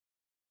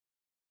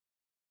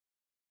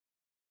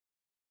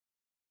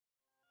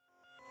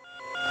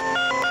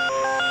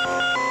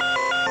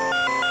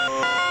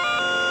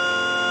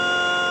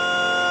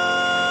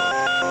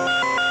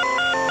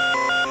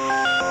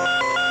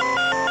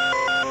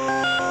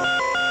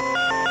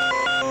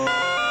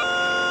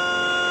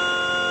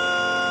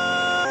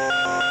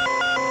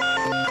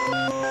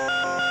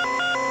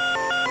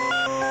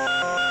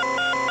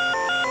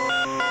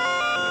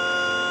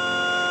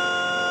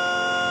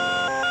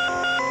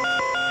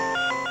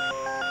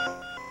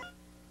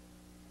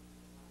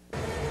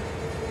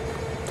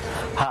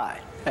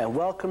and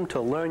welcome to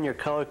Learn Your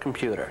Color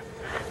Computer.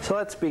 So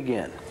let's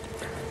begin.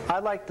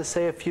 I'd like to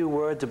say a few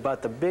words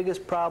about the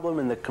biggest problem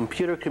in the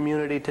computer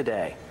community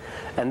today,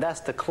 and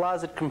that's the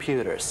closet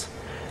computers.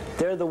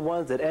 They're the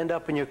ones that end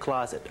up in your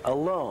closet,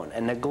 alone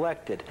and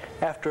neglected,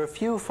 after a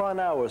few fun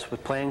hours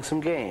with playing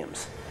some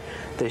games.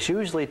 This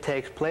usually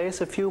takes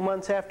place a few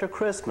months after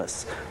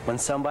Christmas, when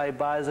somebody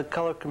buys a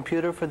color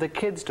computer for the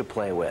kids to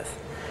play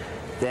with.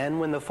 Then,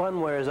 when the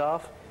fun wears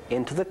off,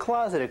 into the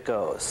closet it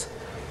goes,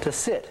 to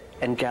sit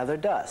and gather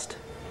dust,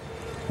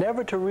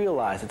 never to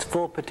realize its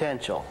full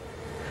potential.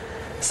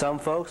 Some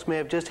folks may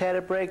have just had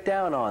it break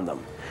down on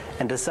them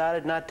and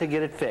decided not to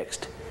get it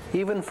fixed,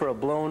 even for a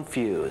blown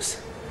fuse.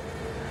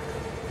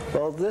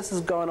 Well, this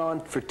has gone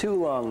on for too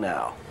long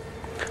now.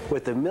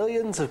 With the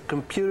millions of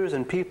computers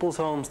in people's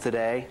homes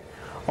today,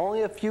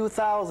 only a few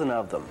thousand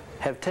of them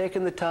have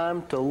taken the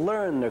time to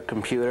learn their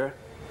computer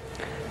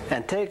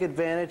and take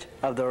advantage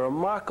of the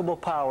remarkable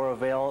power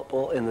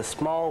available in the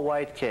small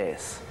white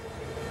case.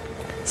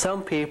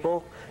 Some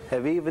people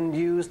have even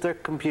used their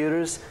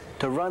computers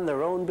to run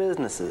their own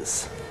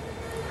businesses.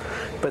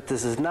 But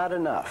this is not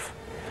enough.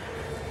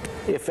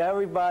 If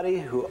everybody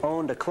who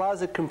owned a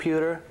closet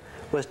computer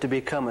was to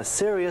become a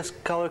serious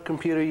color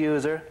computer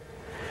user,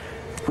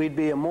 we'd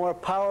be a more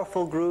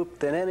powerful group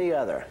than any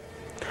other.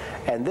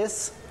 And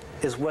this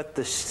is what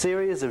the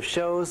series of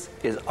shows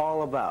is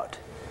all about.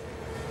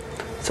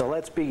 So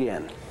let's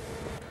begin.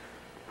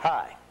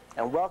 Hi,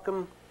 and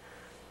welcome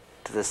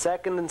to the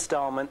second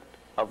installment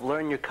of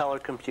Learn Your Color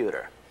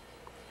Computer.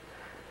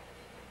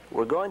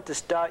 We're going to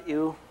start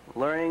you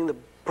learning the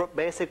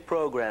basic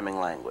programming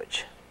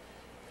language.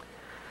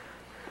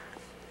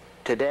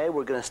 Today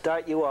we're going to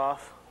start you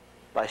off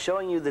by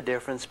showing you the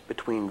difference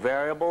between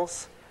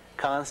variables,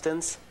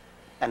 constants,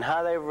 and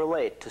how they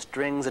relate to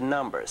strings and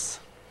numbers.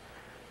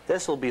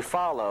 This will be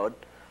followed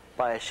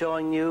by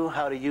showing you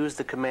how to use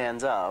the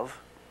commands of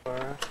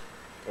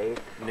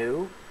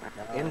new,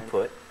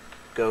 input,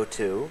 go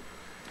to,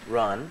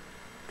 run,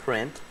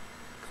 print,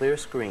 clear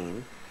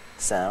screen,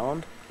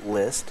 sound,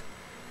 list,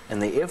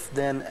 and the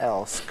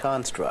if-then-else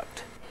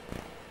construct.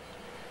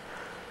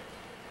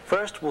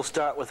 First, we'll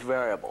start with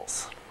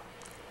variables.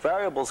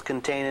 Variables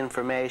contain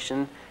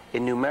information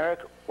in numeric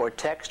or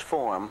text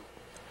form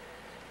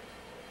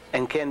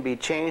and can be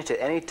changed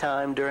at any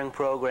time during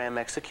program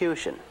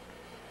execution.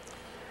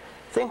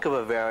 Think of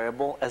a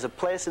variable as a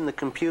place in the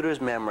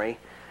computer's memory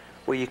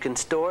where you can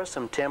store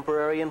some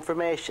temporary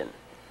information,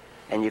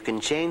 and you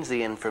can change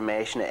the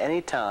information at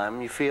any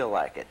time you feel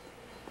like it.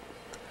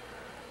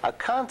 A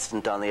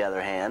constant, on the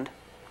other hand,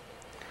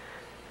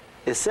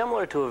 is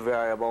similar to a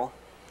variable,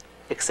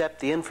 except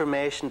the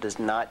information does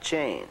not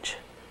change.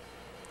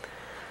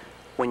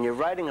 When you're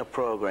writing a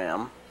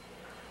program,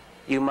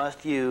 you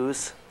must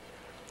use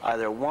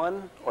either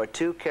one or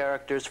two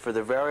characters for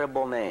the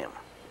variable name.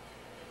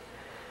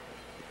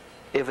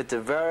 If it's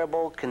a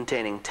variable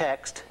containing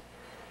text,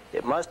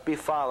 it must be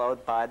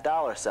followed by a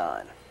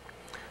 $,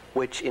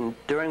 which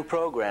during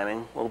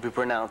programming will be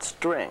pronounced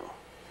string.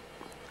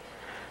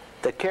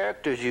 The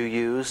characters you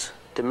use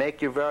to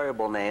make your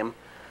variable name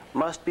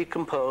must be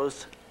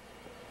composed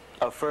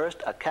of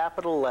first a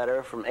capital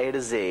letter from A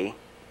to Z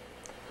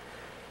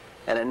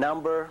and a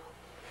number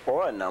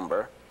or a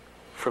number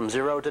from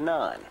 0 to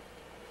 9.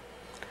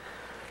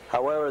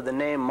 However, the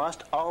name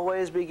must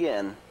always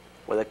begin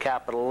with a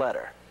capital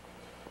letter.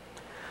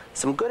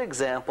 Some good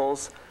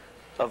examples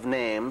of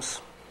names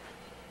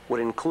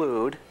would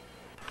include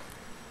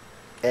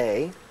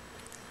A,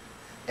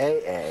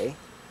 AA,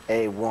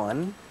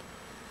 A1,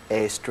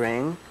 A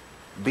string,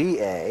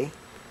 BA,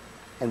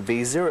 and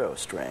B0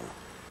 string.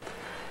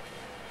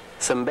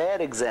 Some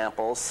bad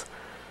examples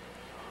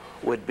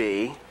would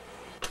be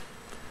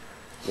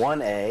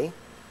 1A,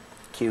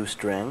 Q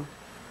string,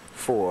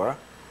 4,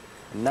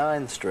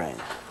 9 string.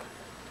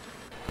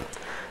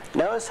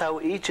 Notice how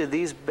each of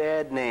these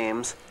bad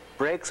names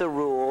breaks a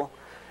rule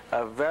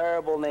of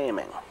variable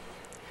naming.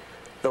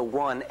 The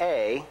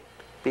 1A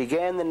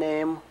began the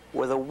name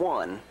with a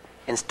 1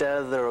 instead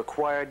of the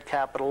required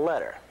capital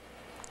letter.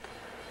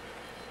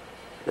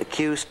 The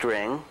Q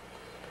string,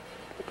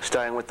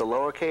 starting with the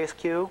lowercase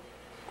q,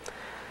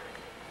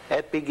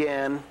 it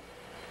began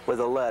with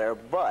a letter,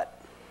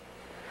 but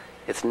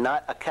it's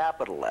not a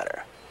capital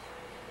letter.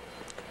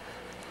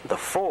 The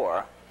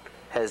 4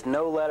 has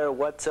no letter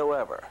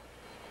whatsoever,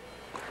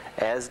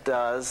 as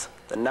does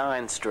the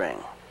 9 string.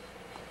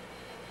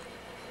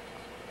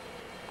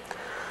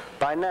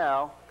 By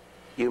now,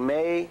 you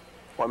may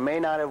or may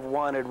not have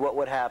wondered what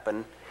would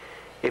happen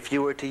if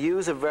you were to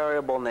use a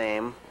variable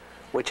name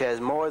which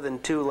has more than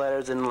 2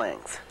 letters in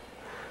length.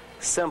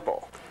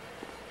 Simple.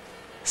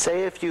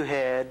 Say if you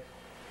had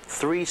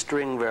 3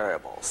 string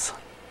variables,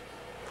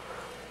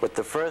 with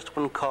the first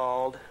one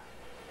called,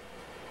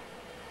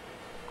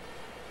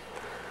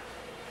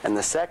 and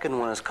the second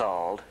one is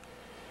called,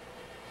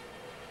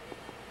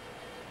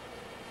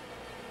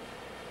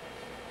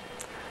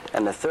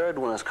 and the third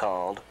one is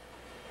called.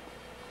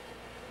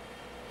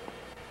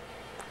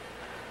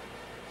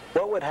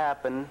 What would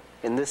happen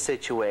in this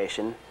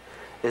situation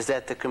is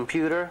that the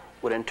computer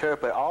would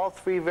interpret all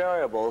three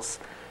variables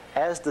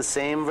as the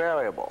same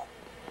variable.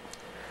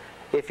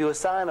 If you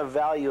assign a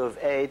value of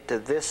A to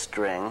this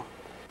string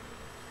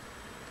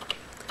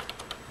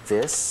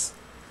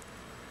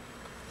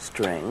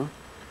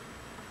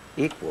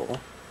equal,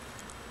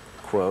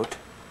 quote,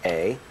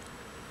 A,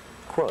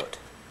 quote.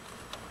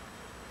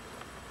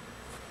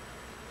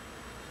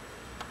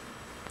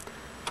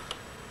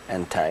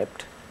 And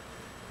typed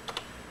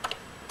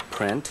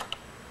print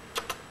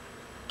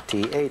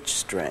th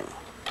string,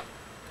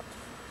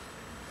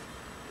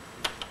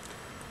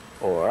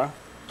 or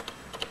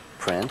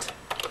print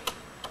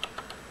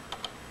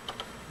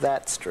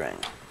that string.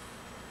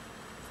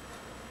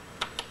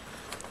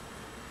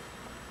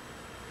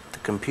 The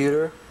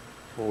computer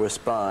will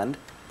respond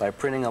by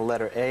printing a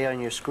letter A on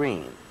your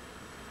screen.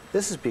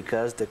 This is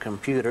because the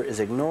computer is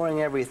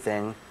ignoring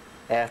everything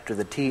after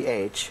the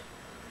th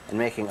and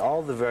making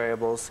all the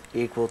variables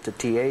equal to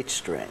th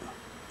string,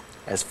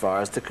 as far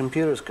as the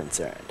computer is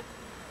concerned.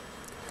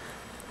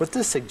 What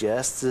this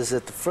suggests is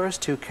that the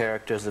first two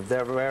characters of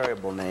their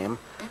variable name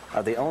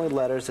are the only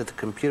letters that the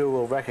computer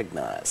will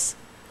recognize.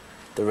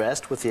 The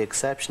rest, with the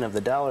exception of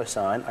the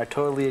 $sign, are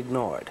totally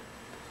ignored.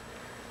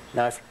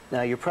 Now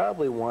you're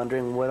probably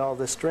wondering what all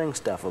this string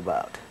stuff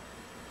about.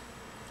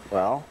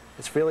 Well,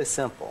 it's really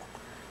simple.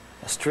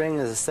 A string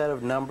is a set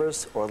of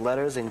numbers or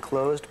letters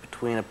enclosed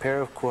between a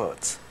pair of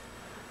quotes.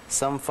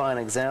 Some fine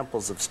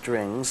examples of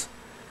strings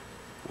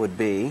would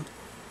be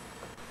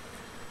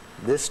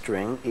this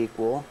string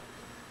equal,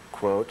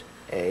 quote,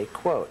 A,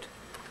 quote.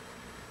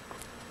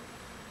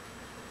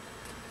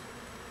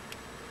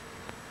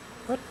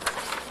 What?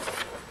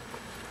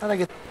 How'd I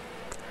get?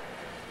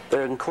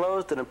 They're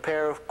enclosed in a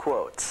pair of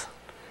quotes,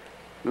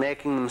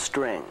 making them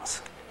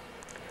strings.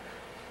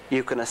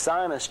 You can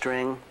assign a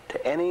string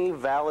to any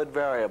valid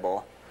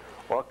variable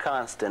or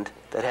constant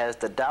that has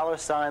the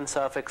 $sign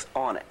suffix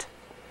on it.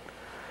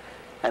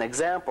 An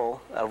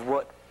example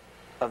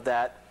of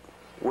that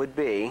would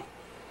be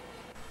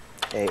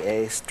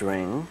a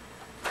string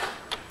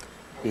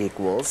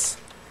equals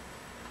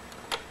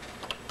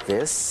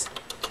this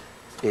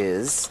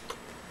is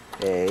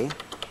a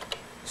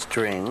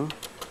string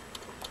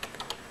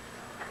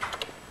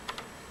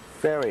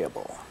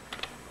variable,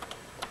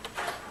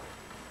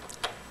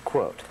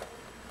 quote.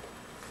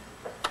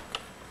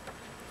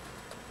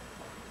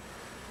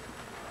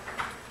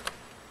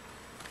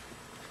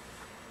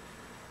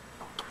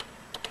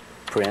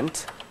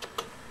 Print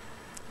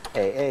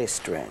a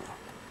string,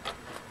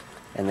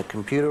 and the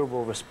computer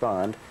will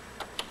respond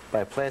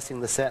by placing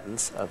the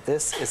sentence of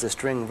 "this is a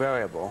string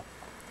variable"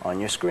 on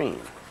your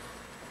screen.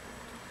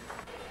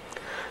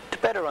 To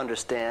better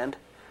understand,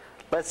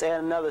 let's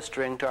add another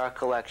string to our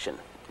collection.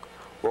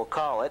 We'll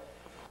call it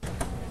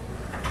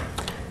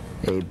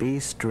a B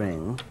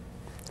string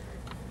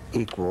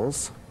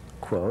equals,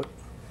 quote,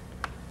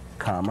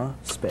 comma,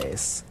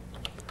 space,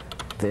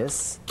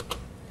 this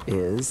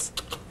is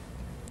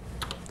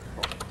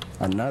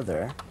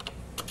another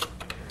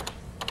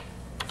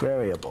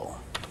variable,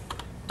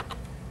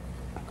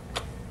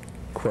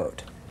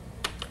 quote.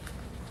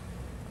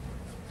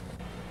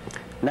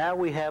 Now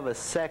we have a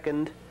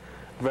second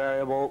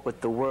variable with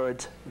the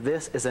words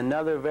 "this is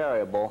another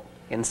variable"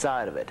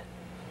 inside of it.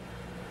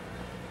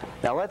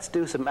 Now let's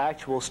do some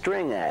actual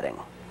string adding.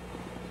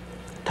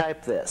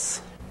 Type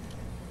this.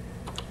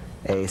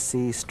 A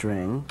C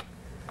string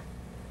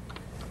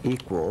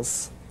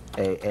equals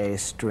a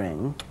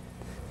string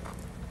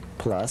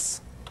plus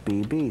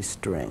BB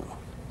string.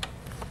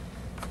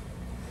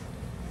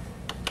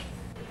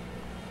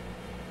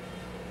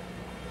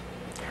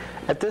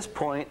 At this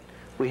point,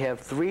 we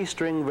have 3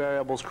 string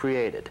variables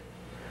created,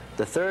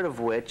 the third of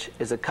which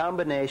is a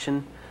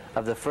combination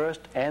of the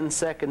first and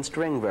second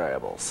string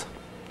variables.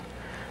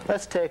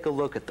 Let's take a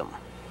look at them.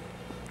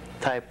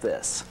 Type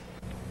this.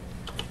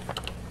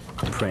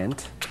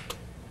 Print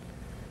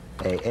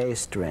a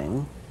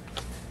string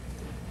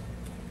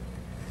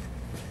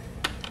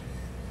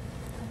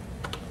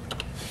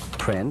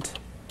print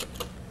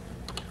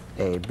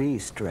a B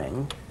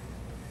string,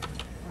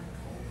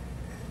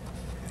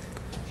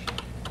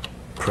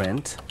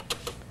 print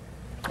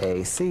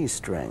a C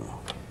string.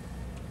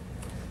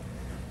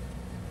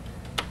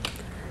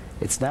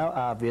 It's now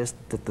obvious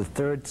that the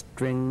third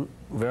string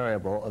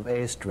variable of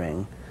A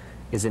string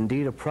is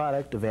indeed a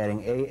product of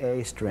adding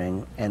a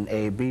string and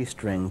a B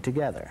string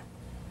together.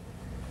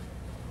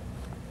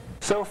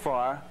 So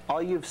far,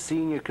 all you've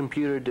seen your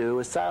computer do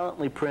is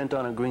silently print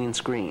on a green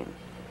screen.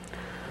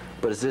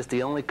 But is this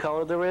the only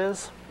color there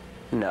is?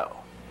 No.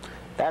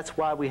 That's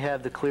why we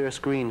have the clear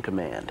screen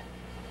command.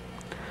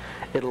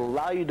 It'll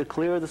allow you to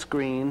clear the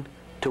screen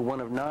to one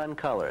of 9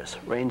 colors,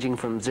 ranging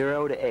from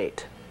 0 to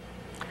 8.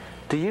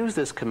 To use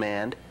this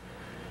command,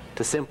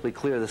 to simply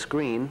clear the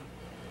screen,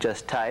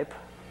 just type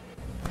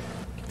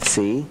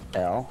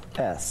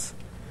CLS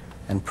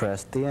and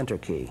press the Enter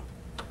key.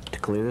 To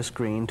clear the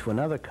screen to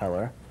another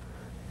color,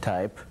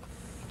 type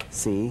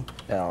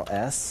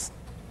CLS,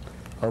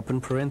 open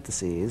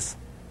parentheses,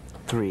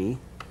 3,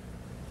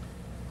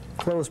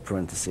 close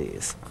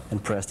parentheses,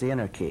 and press the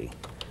Enter key.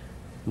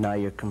 Now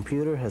your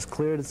computer has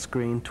cleared its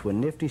screen to a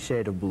nifty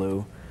shade of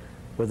blue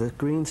with a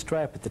green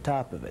stripe at the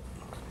top of it.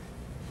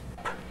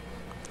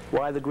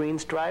 Why the green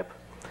stripe?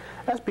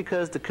 That's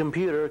because the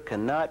computer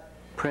cannot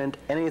print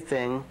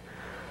anything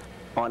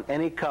on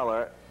any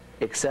color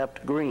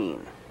except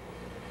green.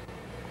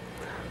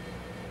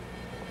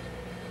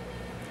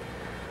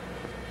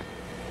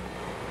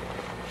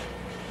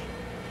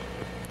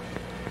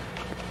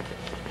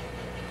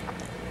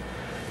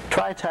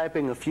 Try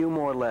typing a few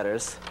more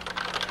letters,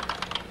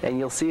 and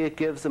you'll see it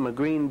gives them a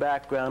green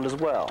background as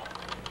well.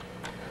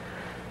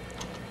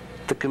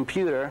 The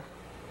computer,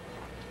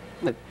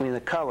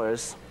 the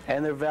colors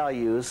and their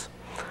values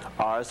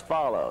are as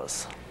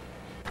follows.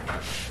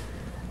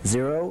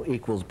 0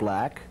 equals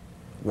black,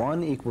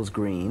 1 equals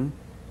green,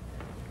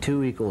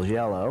 2 equals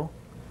yellow,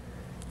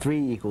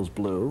 3 equals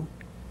blue,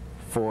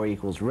 4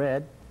 equals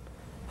red,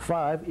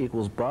 5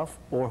 equals buff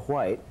or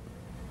white,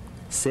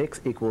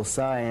 6 equals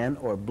cyan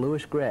or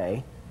bluish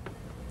gray,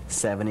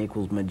 7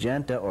 equals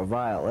magenta or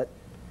violet,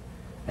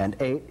 and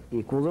 8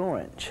 equals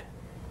orange.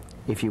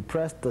 If you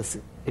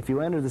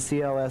enter the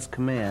CLS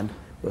command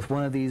with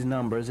one of these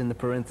numbers in the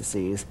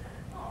parentheses,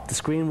 the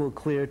screen will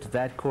clear to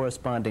that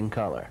corresponding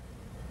color.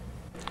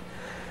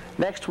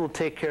 Next, we'll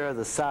take care of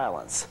the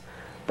silence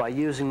by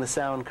using the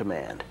sound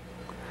command.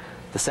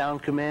 The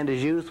sound command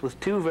is used with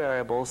two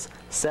variables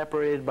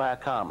separated by a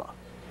comma.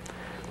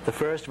 The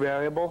first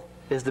variable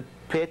is the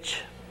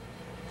pitch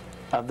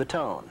of the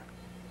tone.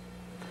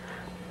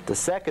 The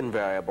second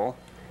variable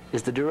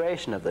is the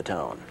duration of the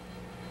tone.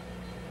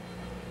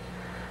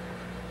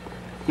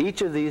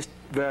 Each of these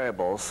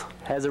variables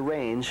has a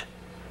range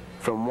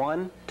from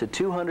 1 to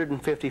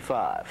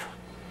 255.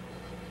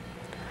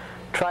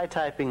 Try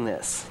typing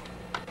this: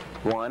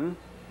 1,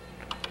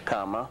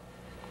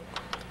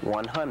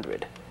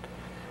 100.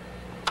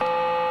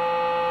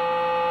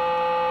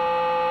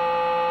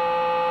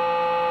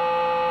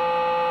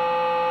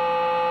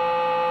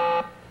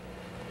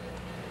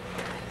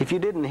 If you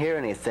didn't hear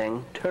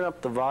anything, turn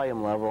up the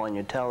volume level on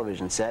your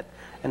television set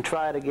and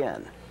try it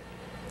again.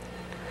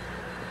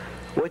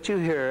 What you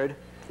heard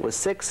was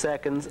 6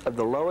 seconds of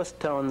the lowest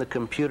tone the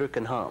computer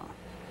can hum.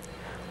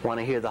 Want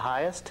to hear the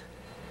highest?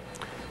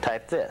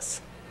 Type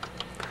this: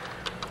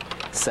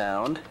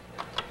 sound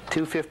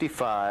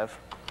 255,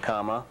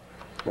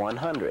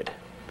 100,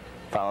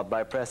 followed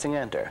by pressing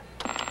enter.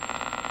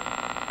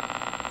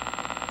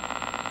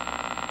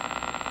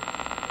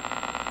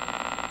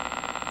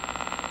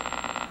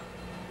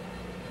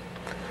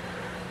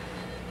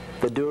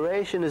 The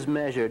duration is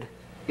measured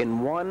in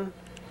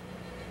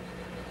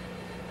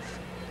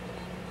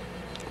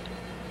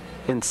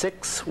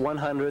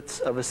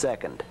 6/100ths of a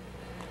second.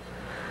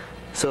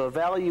 So a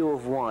value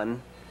of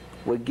 1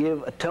 would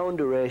give a tone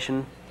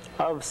duration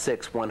of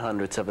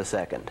 6/100ths of a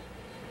second.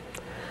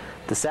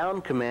 The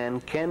sound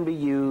command can be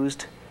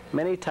used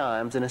many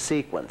times in a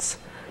sequence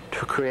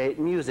to create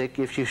music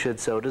if you should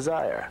so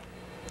desire,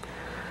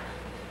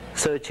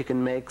 so that you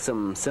can make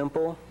some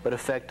simple but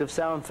effective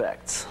sound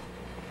effects.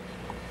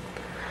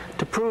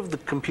 To prove the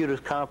computer's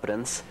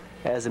competence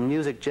as a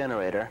music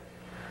generator,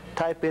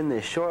 type in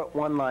this short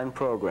one-line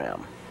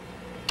program.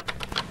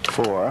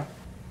 For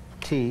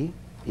T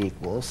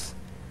equals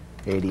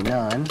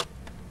 89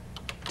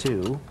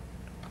 to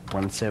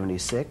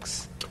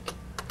 176,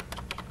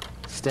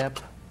 step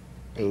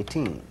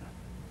 18,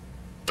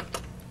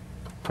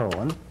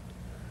 colon,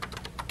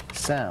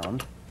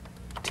 sound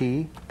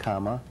T,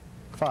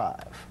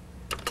 5,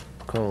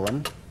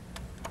 colon,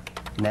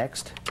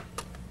 next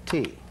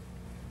T.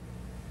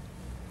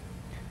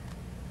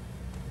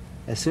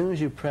 As soon as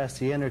you press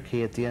the enter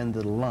key at the end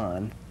of the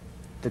line,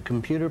 the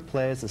computer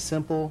plays a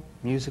simple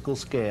musical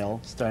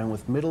scale starting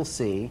with middle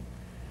C,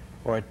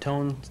 or a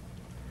tone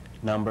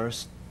number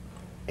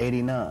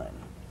 89,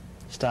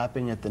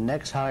 stopping at the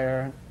next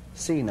higher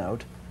C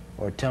note,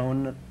 or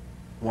tone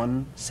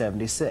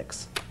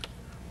 176.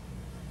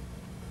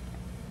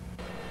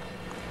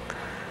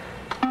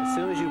 As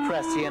soon as you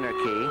press the enter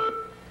key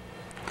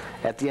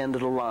at the end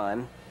of the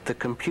line, the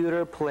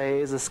computer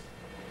plays a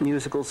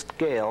musical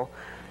scale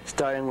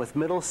starting with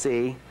middle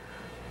C,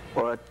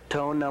 or a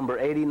tone number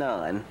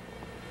 89,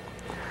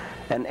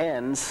 and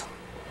ends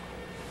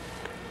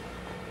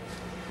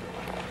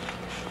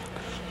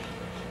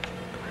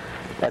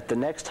at the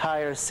next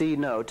higher C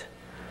note,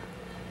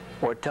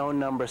 or tone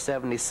number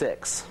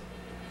 76.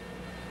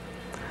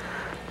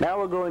 Now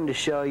we're going to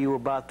show you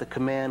about the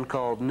command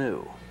called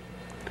new.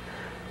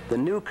 The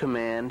new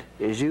command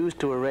is used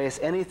to erase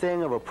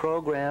anything of a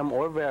program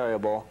or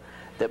variable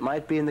that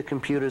might be in the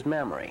computer's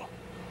memory,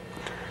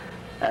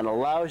 and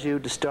allows you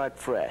to start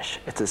fresh.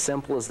 It's as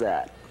simple as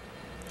that.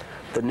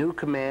 The new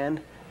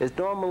command is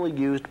normally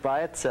used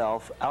by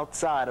itself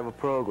outside of a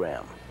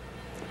program,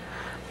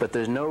 but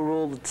there's no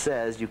rule that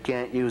says you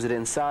can't use it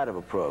inside of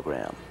a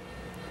program.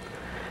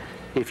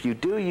 If you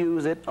do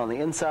use it on the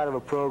inside of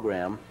a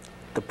program,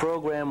 the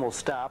program will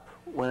stop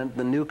when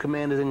the new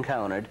command is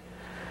encountered,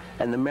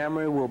 and the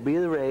memory will be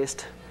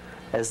erased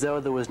as though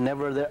there was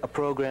never a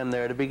program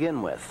there to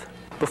begin with.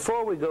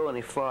 Before we go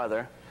any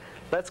farther,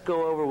 let's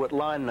go over what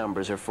line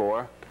numbers are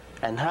for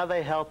and how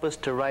they help us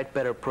to write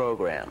better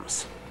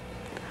programs.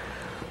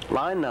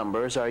 Line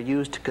numbers are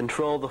used to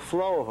control the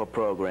flow of a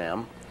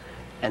program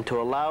and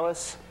to allow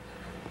us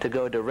to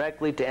go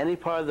directly to any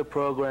part of the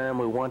program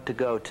we want to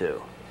go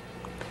to.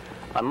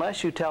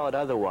 Unless you tell it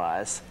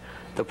otherwise,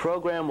 the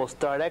program will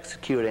start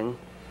executing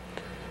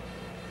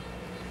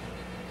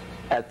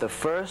at the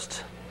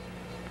first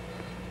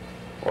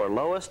or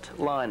lowest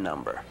line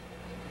number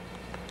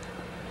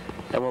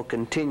and will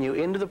continue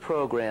into the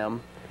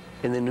program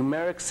in the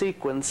numeric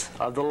sequence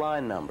of the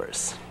line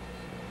numbers.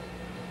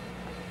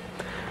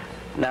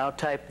 Now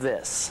type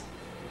this.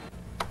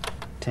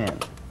 10.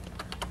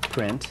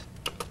 Print,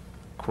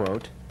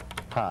 quote,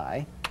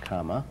 hi,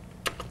 comma,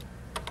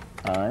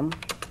 I'm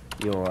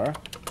your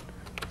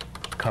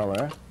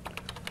color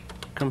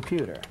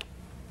computer,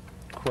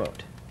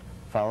 quote,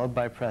 followed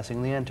by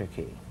pressing the Enter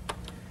key.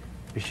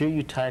 Be sure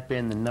you type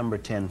in the number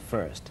 10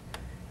 first.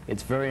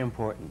 It's very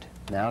important.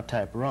 Now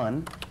type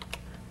run,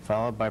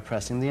 followed by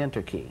pressing the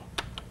Enter key.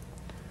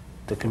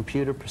 The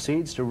computer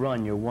proceeds to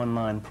run your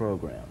one-line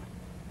program.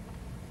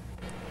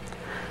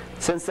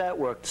 Since that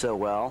worked so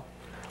well,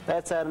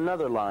 let's add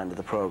another line to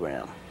the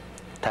program.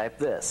 Type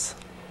this.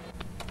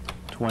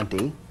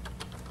 20,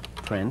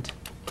 print,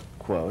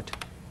 quote,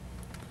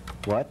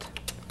 what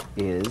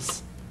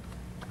is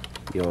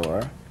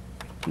your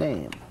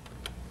name,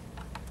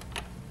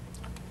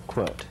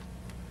 quote,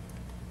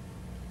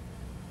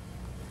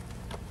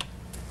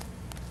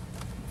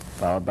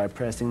 followed by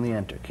pressing the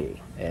Enter key,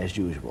 as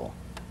usual.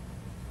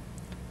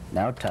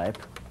 Now type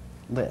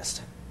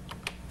list,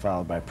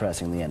 followed by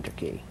pressing the Enter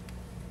key.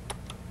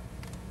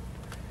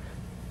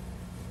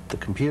 The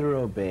computer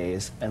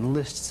obeys and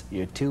lists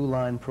your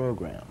two-line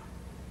program.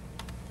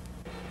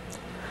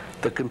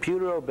 The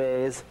computer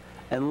obeys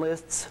and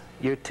lists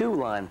your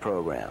two-line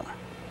program.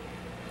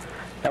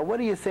 Now what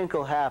do you think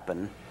will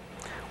happen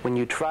when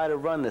you try to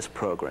run this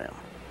program?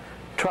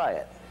 Try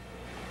it.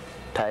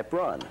 Type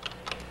run,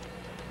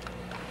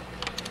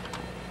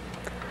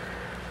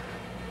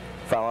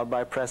 followed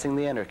by pressing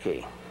the Enter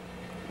key.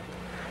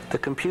 The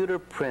computer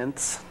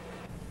prints,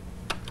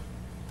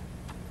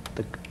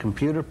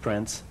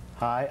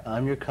 hi,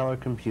 I'm your color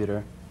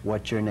computer,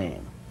 what's your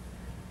name?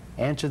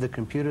 Answer the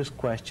computer's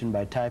question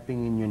by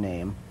typing in your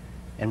name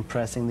and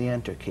pressing the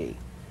Enter key.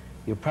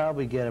 You'll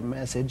probably get a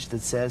message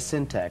that says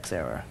syntax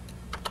error.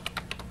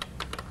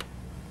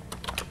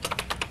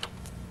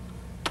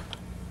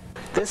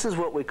 This is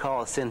what we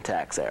call a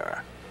syntax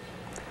error.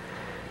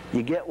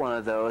 You get one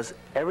of those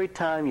every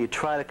time you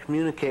try to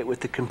communicate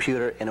with the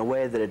computer in a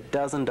way that it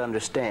doesn't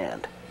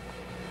understand.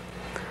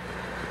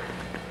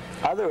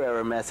 Other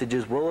error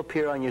messages will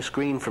appear on your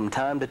screen from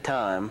time to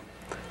time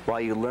while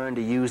you learn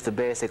to use the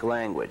basic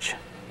language.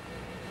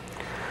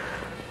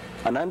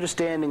 An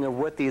understanding of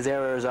what these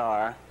errors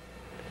are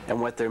and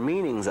what their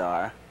meanings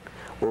are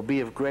will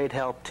be of great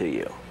help to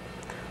you.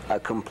 A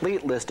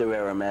complete list of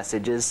error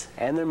messages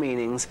and their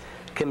meanings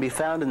can be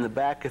found in the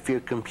back of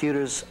your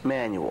computer's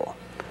manual.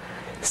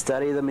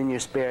 Study them in your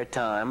spare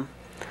time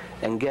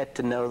and get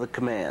to know the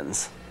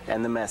commands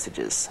and the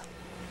messages.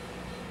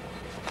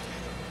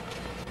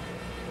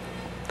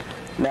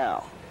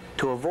 Now,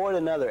 to avoid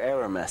another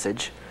error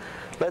message,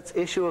 let's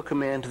issue a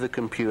command to the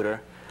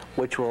computer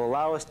which will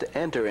allow us to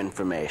enter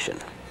information.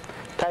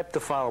 Type the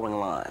following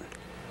line.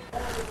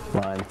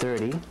 Line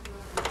 30,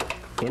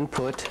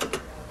 input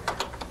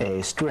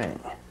a string.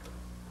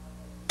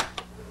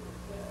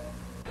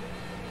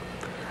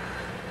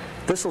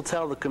 This will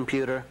tell the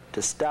computer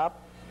to stop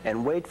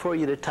and wait for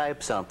you to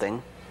type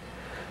something,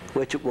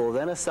 which it will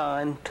then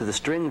assign to the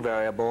string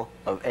variable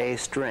of a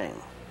string.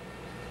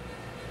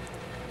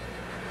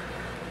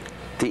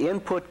 The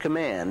input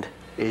command,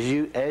 as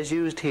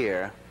used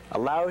here,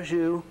 allows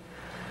you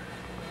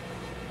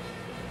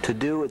to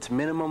do its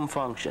minimum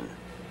function.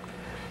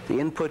 The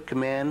input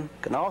command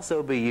can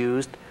also be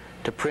used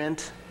to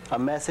print a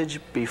message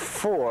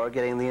before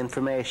getting the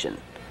information.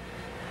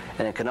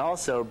 And it can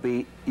also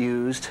be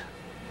used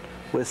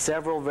with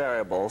several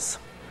variables,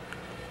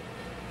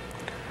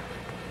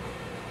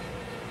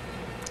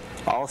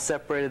 all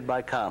separated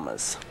by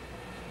commas.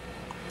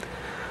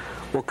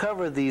 We'll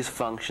cover these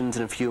functions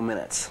in a few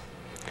minutes.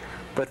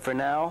 But for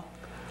now,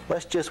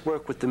 let's just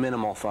work with the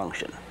minimal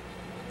function.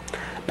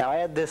 Now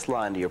add this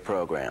line to your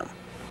program.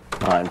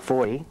 Line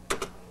 40,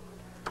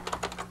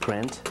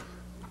 print,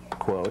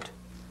 quote,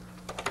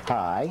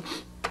 hi,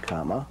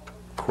 comma,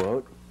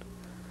 quote,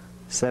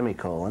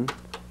 semicolon,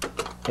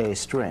 a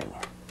string.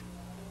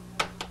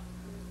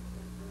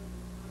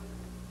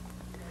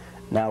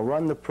 Now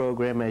run the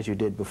program as you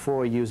did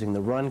before using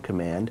the run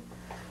command.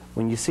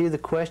 When you see the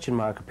question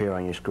mark appear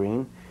on your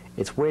screen,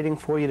 it's waiting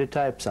for you to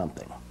type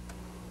something.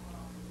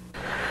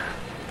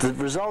 The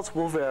results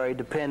will vary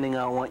depending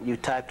on what you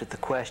typed at the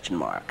question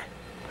mark.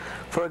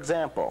 For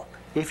example,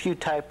 if you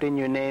typed in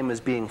your name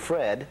as being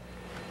Fred,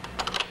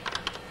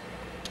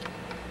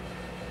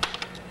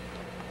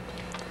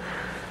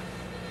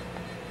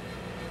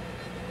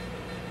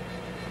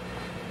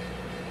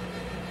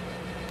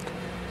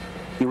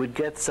 you would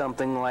get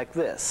something like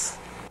this.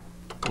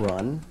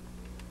 run,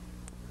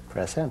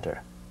 press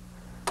enter.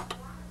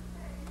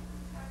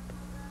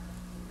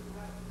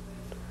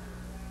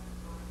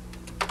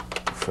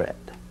 Fred.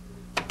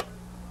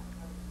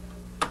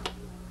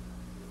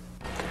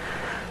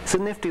 It's a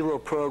nifty little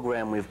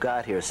program we've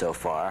got here so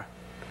far,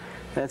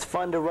 and it's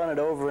fun to run it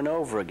over and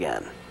over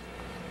again,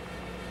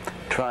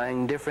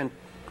 trying different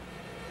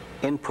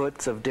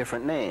inputs of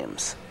different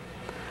names.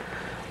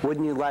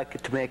 Wouldn't you like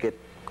it to make it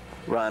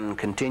run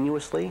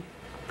continuously?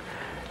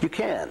 You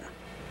can.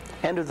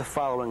 Enter the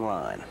following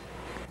line.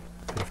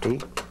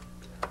 50,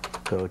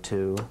 go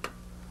to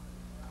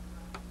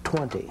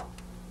 20,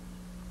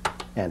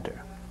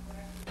 enter.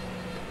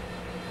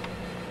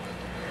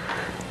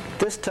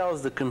 This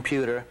tells the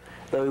computer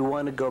that we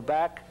want to go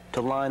back to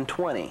line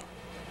 20,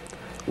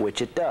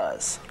 which it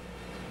does.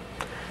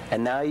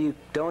 And now you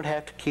don't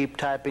have to keep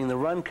typing the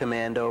run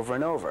command over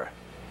and over.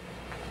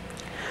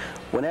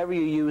 Whenever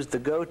you use the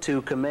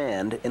go-to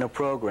command in a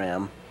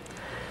program,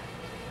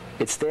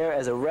 it's there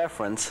as a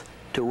reference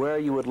to where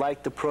you would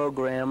like the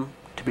program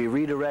to be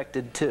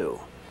redirected to.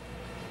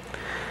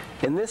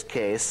 In this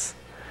case,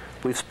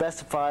 we've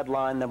specified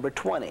line number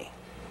 20.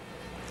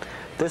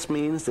 This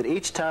means that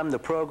each time the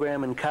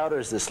program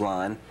encounters this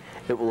line,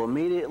 it will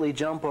immediately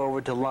jump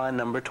over to line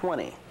number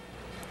 20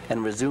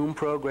 and resume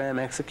program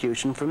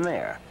execution from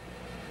there.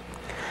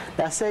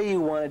 Now say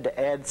you wanted to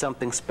add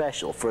something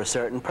special for a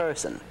certain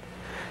person.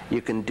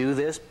 You can do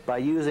this by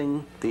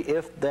using the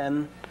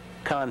if-then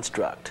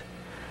construct.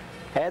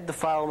 Add the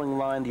following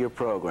line to your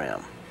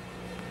program.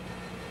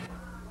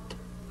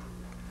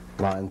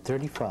 Line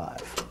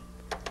 35.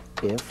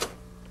 If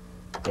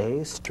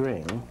a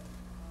string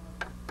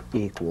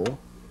equal,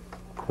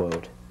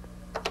 quote,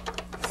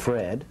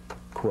 Fred,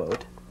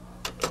 quote,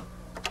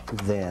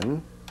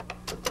 then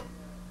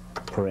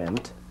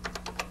print,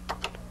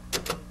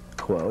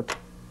 quote,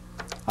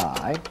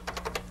 I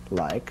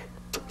like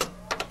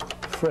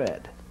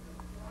Fred,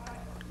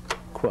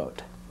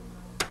 quote.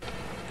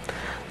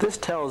 This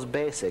tells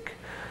BASIC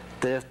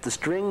that if the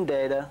string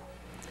data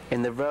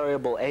in the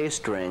variable a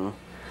string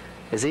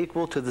is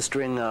equal to the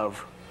string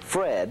of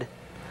Fred,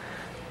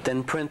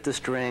 then print the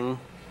string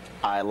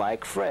I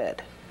like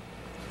Fred.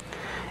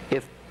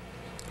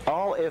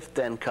 All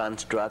if-then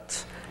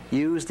constructs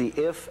use the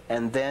if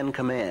and then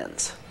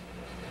commands.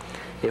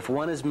 If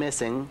one is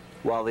missing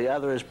while the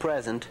other is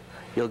present,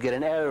 you'll get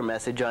an error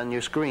message on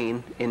your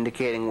screen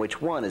indicating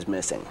which one is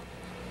missing.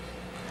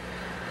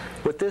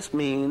 What this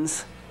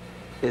means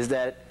is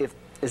that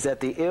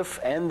the if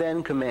and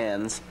then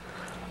commands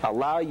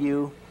allow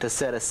you to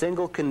set a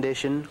single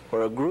condition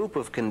or a group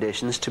of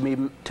conditions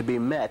to be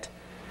met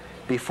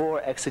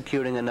before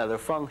executing another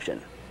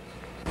function.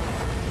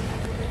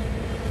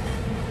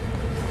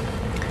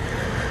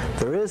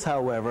 There is,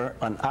 however,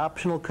 an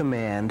optional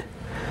command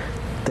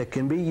that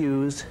can be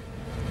used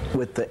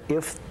with the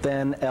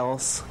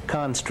if-then-else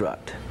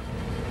construct.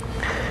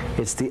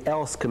 It's the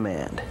else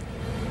command.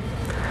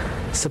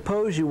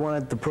 Suppose you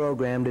wanted the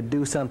program to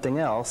do something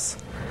else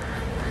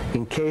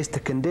in case the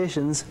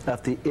conditions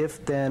of the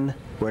if-then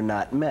were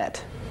not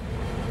met.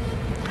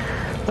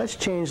 Let's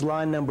change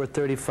line number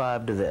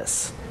 35 to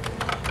this.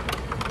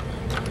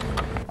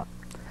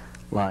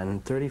 Line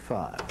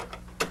 35.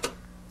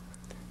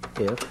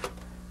 If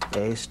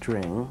a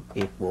string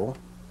equal,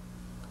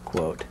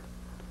 quote,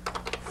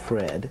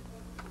 Fred,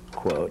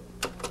 quote,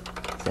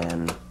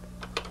 then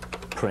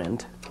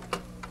print,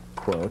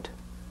 quote,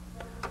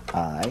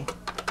 I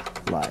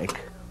like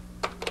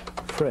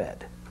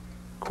Fred,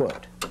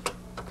 quote.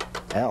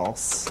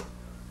 Else,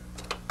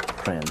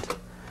 print,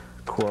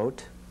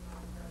 quote,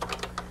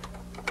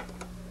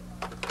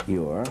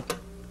 you're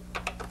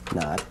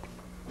not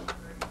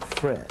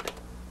Fred,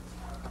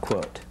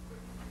 quote.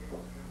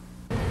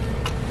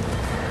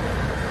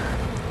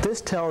 This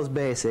tells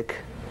BASIC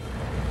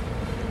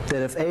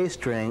that if a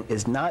string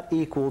is not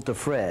equal to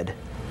Fred,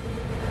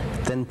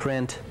 then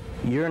print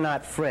you're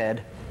not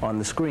Fred on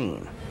the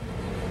screen.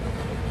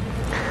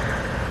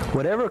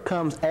 Whatever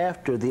comes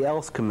after the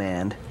else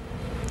command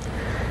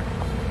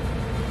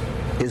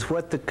is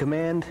what the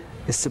command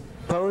is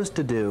supposed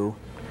to do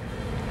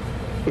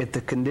if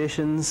the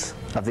conditions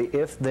of the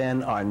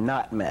if-then are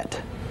not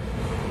met.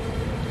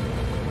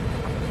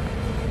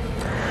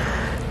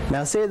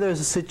 Now say there's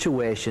a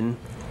situation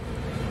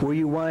where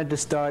you wanted to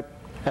start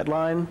at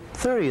line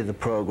 30 of the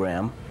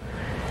program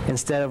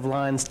instead of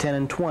lines 10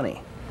 and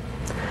 20.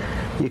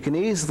 You can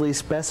easily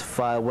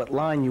specify what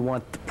line you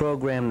want the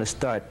program to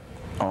start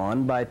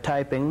on by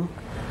typing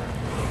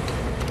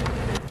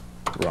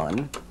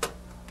run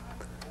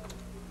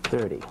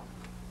 30,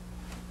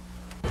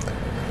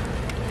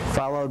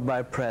 followed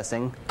by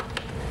pressing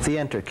the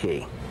Enter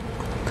key.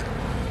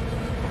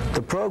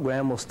 The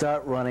program will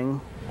start running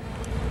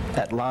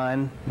at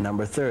line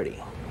number 30.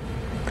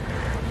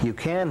 You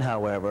can,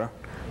 however,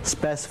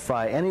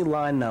 specify any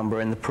line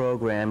number in the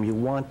program you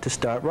want to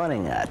start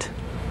running at.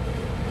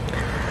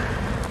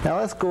 Now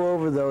let's go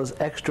over those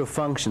extra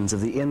functions of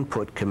the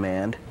input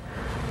command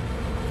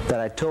that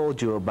I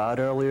told you about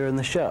earlier in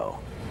the show.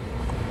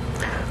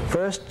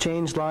 First,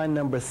 change line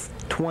number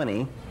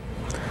 20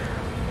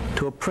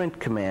 to a print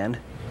command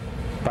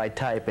by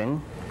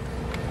typing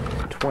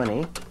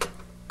 20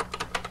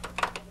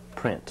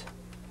 print.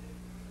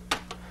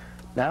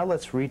 Now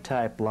let's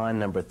retype line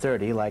number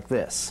 30 like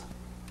this.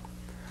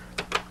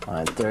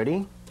 Line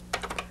 30,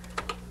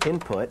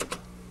 input,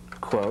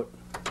 quote,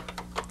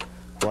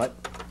 what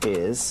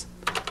is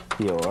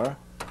your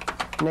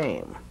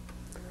name?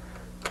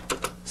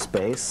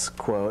 Space,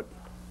 quote,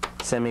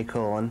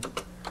 semicolon,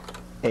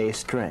 a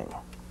string.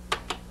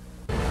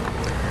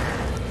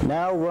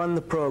 Now run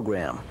the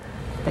program,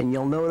 and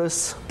you'll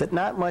notice that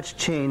not much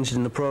changed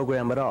in the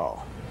program at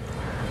all.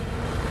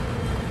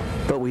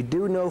 But we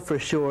do know for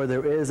sure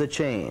there is a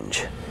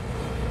change.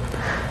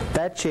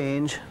 That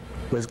change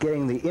was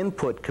getting the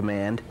input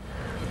command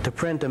to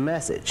print a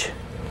message.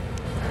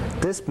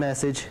 This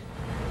message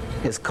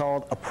is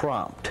called a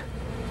prompt.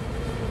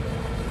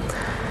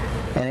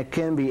 And it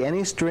can be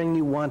any string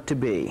you want to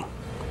be.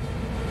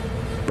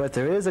 But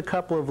there is a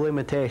couple of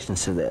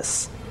limitations to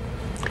this.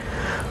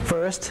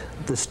 First,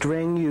 the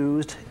string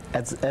used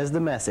as the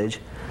message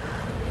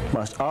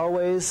must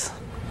always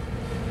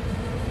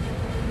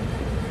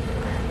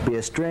be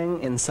a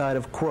string inside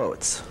of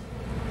quotes.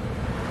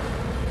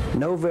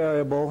 No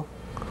variable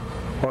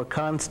or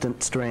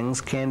constant strings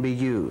can be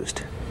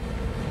used.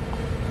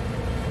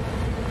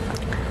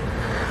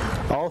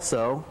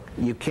 Also,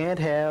 you can't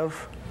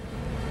have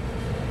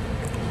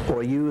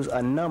or use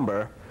a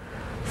number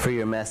for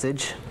your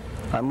message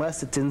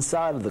unless it's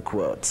inside of the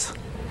quotes.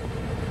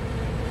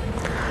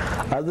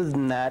 Other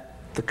than that,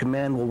 the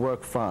command will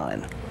work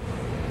fine.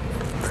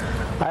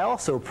 I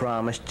also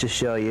promised to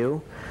show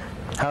you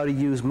how to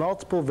use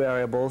multiple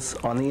variables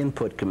on the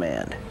input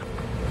command.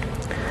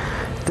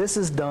 This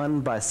is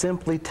done by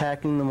simply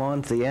tacking them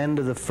on to the end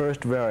of the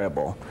first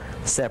variable,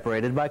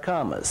 separated by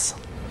commas.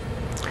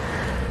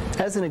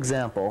 As an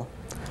example,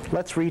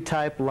 let's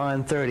retype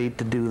line 30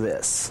 to do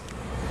this.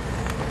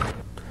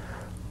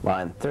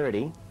 Line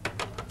 30,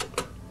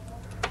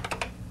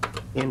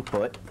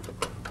 input,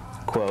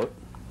 quote,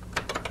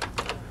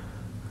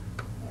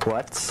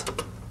 what's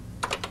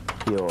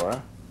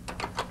your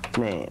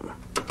name?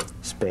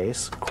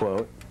 Space,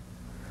 quote,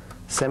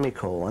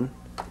 semicolon,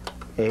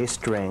 a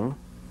string,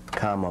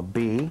 comma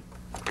B,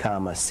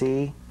 comma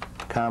C,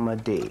 comma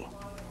D.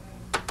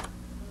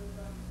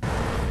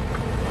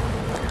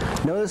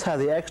 Notice how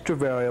the extra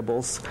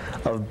variables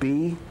of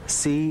B,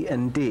 C,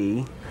 and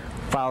D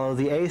follow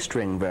the A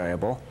string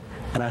variable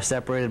and are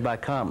separated by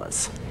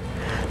commas.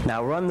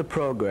 Now run the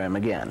program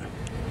again.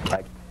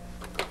 Like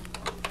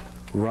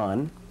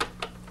run.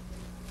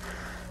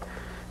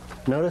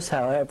 Notice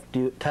how after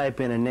you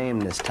type in a name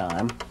this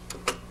time,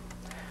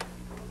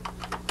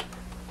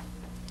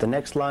 the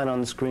next line on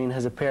the screen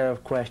has a pair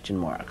of question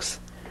marks.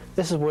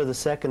 This is where the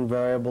second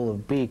variable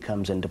of B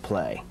comes into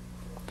play.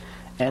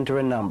 Enter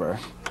a number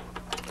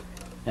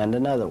and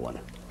another one.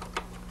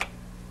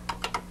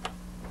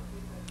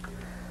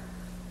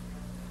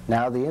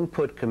 Now the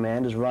input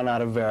command is run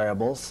out of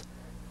variables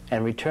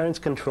and returns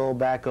control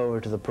back over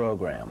to the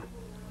program.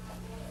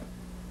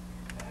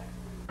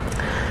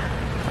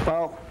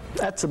 Well,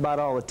 that's about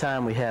all the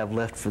time we have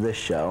left for this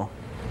show.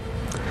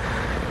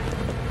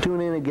 Tune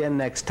in again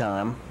next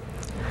time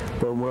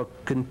when we'll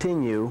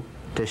continue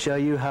to show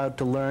you how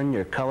to learn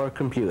your color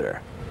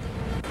computer.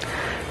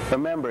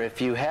 Remember, if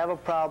you have a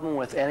problem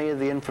with any of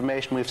the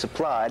information we've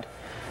supplied,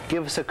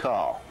 give us a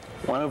call.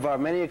 One of our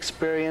many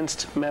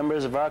experienced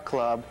members of our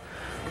club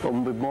will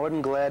be more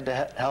than glad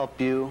to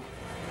help you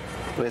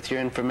with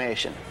your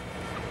information.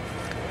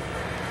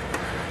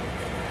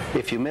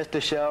 If you missed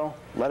a show,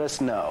 let us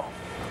know.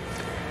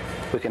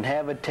 We can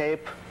have a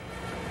tape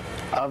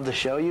of the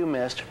show you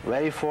missed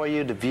ready for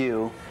you to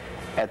view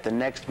at the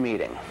next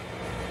meeting.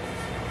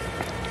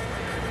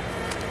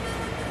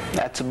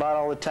 That's about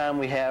all the time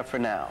we have for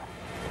now.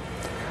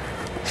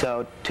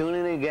 So tune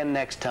in again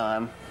next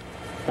time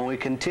when we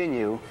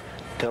continue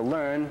to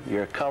learn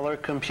your color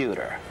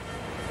computer.